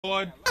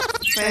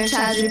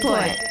Franchise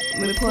report.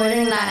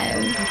 Reporting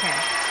live. Okay.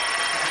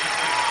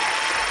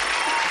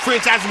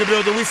 Franchise in the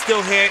building. We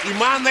still here.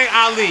 Emanle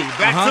Ali.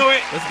 Back to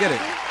it. Let's get it.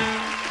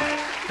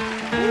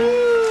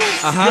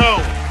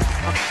 Go.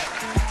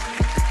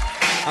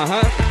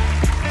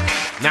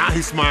 Now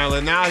he's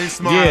smiling. Now he's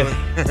smiling.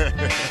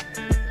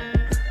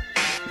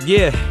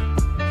 Yeah.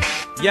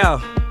 Yo.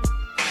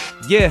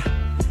 Yeah.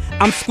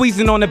 I'm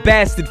squeezing on a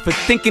bastard for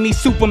thinking he's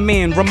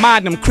Superman.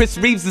 Remind him Chris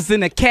Reeves is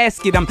in a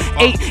casket. I'm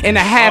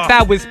 8.5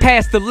 hours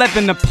past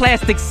 11. The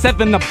plastic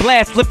 7, the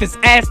blast, lift his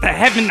ass to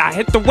heaven. I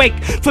hit the wake,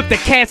 flip the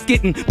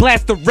casket and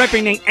blast the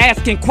reverend. Ain't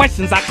asking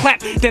questions. I clap,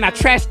 then I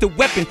trash the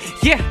weapon.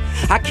 Yeah,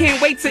 I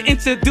can't wait to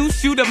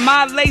introduce you to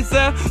my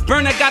laser.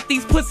 Burner got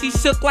these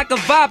pussies shook like a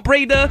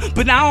vibrator,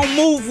 but I don't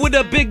move with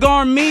a big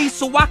army,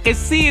 so I can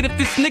see it. If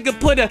this nigga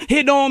put a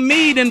hit on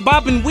me, then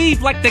bob and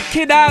weave like the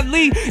Kid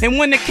Ali. And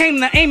when it came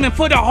to aiming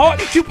for the heart,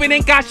 Cupid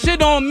ain't got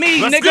shit on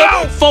me, Let's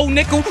nigga. Go. Faux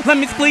nickel,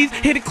 lemon squeeze,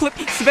 hit a clip,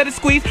 better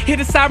squeeze, hit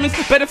the sirens,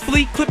 better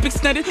flee, clip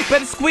extended,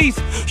 better squeeze.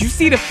 You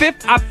see the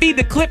fifth, I feed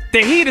the clip,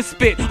 the heater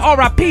spit.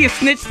 R.I.P. a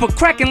snitch for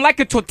cracking like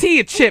a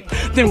tortilla chip.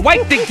 Then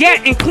wipe the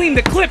gat and clean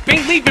the clip,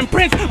 ain't leaving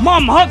prints.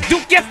 Mom hugged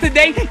Duke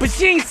yesterday, but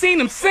she ain't seen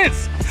him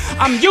since.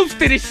 I'm used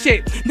to this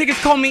shit. Niggas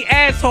call me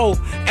asshole.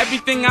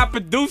 Everything I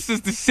produce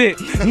is the shit.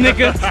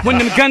 Nigga, when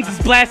them guns is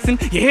blasting,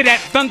 you hear that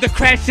thunder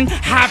crashing,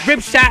 high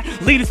rib shot,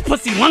 lead his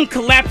pussy lung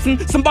collapsing.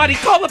 Somebody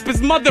call up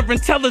his mother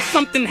and tell her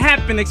something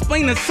happened.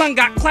 Explain his son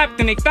got clapped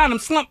and they found him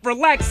slumped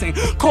relaxing.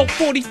 Colt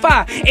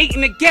 45, 8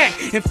 in the gap,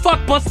 and fuck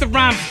Busta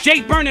Rhymes,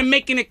 Jay Burner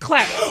making it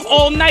clap.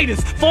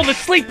 All-nighters, fall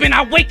asleep and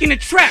I wake in the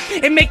trap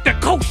and make the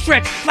coat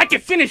stretch like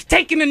it finished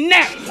taking a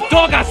nap.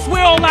 Dog, I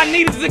swear all I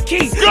need is a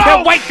key.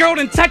 That white girl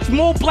done touch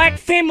more black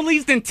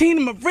families than Tina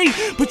Marie,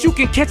 but you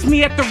can catch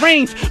me at the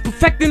range,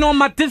 perfecting on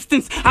my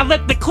distance. I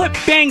let the clip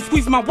bang,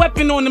 squeeze my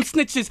weapon on them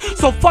snitches.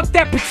 So fuck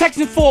that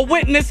protection for a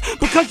witness,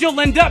 because you'll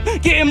end up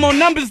getting more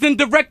numbers than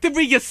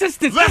directory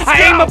assistants.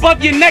 I aim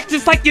above your neck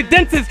just like your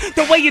dentist.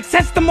 The way your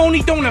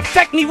testimony don't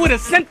affect me with a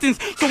sentence.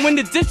 So when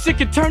the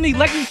district attorney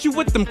lectures you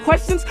with them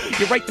questions,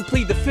 your right to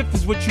plead the fifth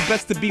is what you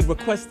best to be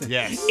requesting.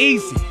 Yes.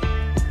 Easy.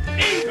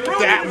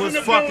 That was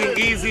fucking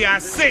easy, I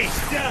see.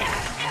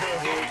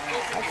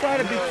 I try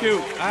to be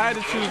cute. I had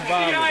to choose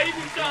Bob.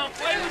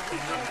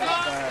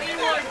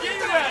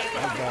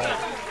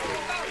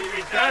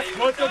 That's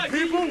what the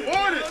people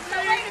wanted.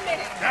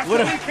 That's what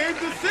we came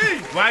to see.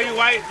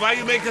 Why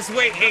you make us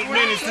wait 8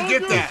 minutes to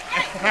get that?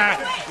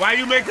 Why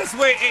you make us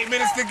wait 8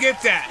 minutes to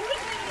get that?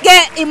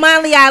 Get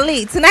Emanle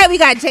Ali. Tonight we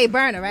got Jay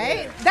Burner,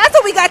 right? That's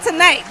what we got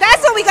tonight.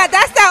 That's what we got.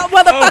 That's that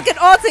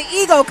motherfucking alter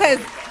ego, because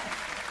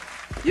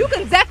you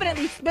can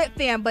definitely spit,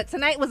 fam, but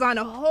tonight was on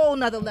a whole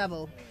nother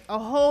level. A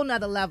whole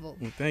nother level.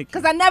 Well, thank you.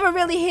 Because I never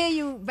really hear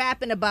you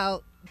rapping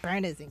about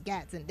burners and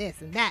gats and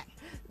this and that.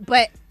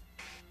 But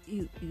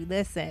you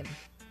listen.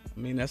 I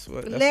mean, that's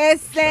what.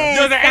 Listen.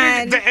 No,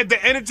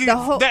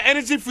 the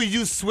energy for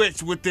you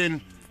switched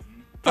within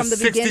a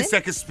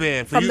 60-second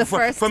span.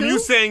 From you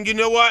saying, you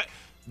know what,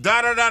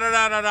 da da da da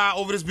da da da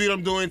over this beat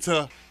I'm doing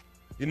to,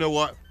 you know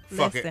what,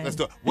 fuck it, let's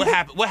do it. What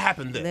happened? What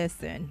happened there?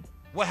 Listen.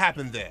 What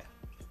happened there?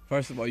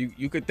 First of all,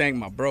 you could thank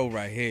my bro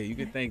right here. You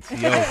could thank T.O.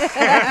 First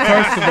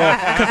of all,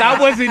 because I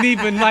wasn't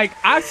even like,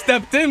 I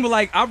stepped in, but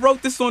like, I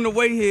wrote this on the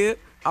way here.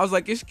 I was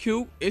like, it's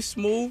cute, it's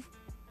smooth,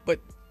 but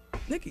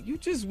nigga, you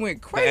just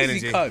went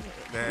crazy, cuz.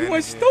 You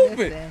went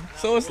stupid. Listen.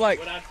 So it's like.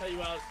 What I tell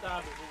you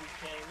outside before we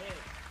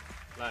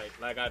came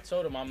in, like I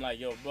told him, I'm like,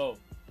 yo, bro,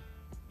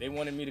 they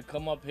wanted me to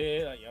come up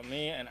here, like, you know what I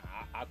mean? And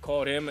I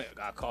called him,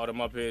 I called him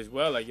up here as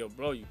well, like, yo,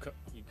 bro,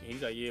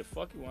 he's like, yeah,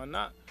 fuck you, why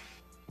not?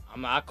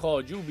 I'm like, I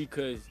called you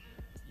because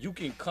you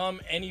can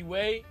come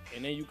anyway,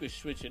 and then you can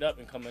switch it up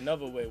and come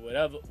another way.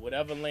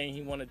 Whatever lane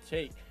he want to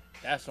take,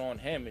 that's on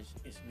him.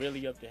 It's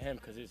really up to him,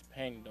 because his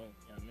pen don't,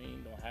 you know what I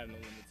mean, don't have no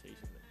limitations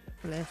like that.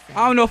 Listen.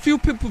 I don't know. A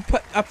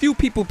few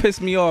people pissed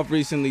me off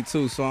recently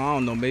too, so I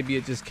don't know. Maybe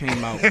it just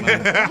came out,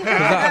 man. Cause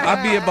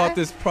I be about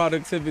this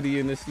productivity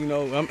and this, you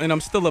know, and I'm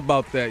still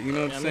about that. You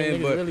know what I'm saying?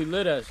 Niggas But really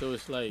lit us, so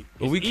it's like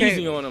it's we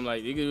easy on them.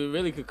 Like it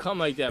really could come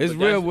like that. it's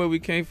but real where we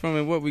came from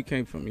and what we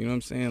came from. You know what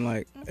I'm saying?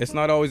 Like it's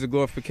not always a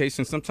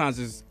glorification.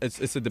 Sometimes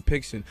it's a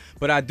depiction.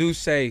 But I do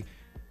say,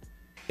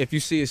 if you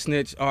see a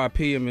snitch,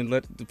 R.I.P. him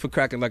and for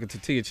cracking like a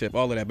tortilla chip,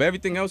 all of that. But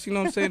everything else, you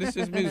know what I'm saying? It's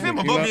just music. Him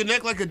above your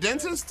neck like a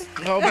dentist?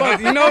 Oh, but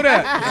you know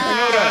that. You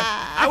know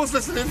that. I was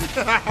listening.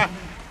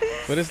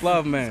 But it's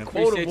love, man.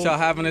 Appreciate y'all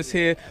having us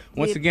here.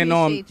 Once again,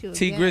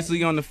 T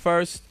Grizzly on the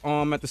first,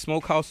 at the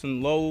Smokehouse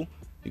in Lowell.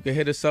 You can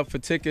hit us up for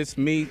tickets.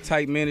 Me,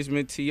 Tight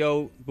Management,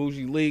 T.O.,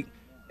 Bougie Leak,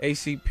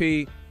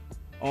 ACP,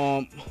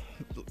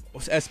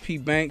 SP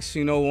Banks,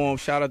 you know,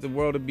 shout out the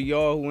world of BR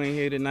who ain't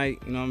here tonight.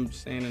 You know what I'm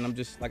saying? And I'm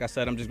just, like I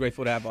said, I'm just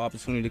grateful to have an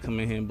opportunity to come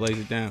in here and blaze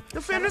it down.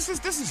 Fam, this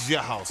is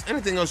your house.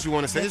 Anything else you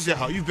want to say? This is your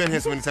house. You've been here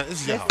so many times.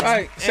 This is your house.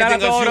 Right. Shout out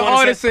to all the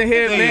artists in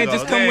here, man.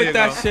 Just come with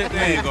that shit,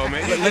 man. There you go,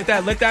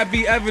 man. Let that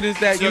be evidence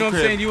that, you know what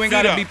I'm saying, you ain't Feet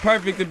got to up. be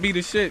perfect to be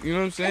the shit. You know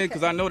what I'm saying?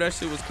 Because I know that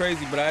shit was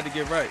crazy, but I had to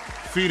get right.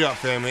 Feet up,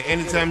 family.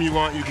 Anytime you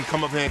want, you can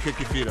come up here and kick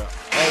your feet up.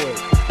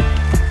 Always.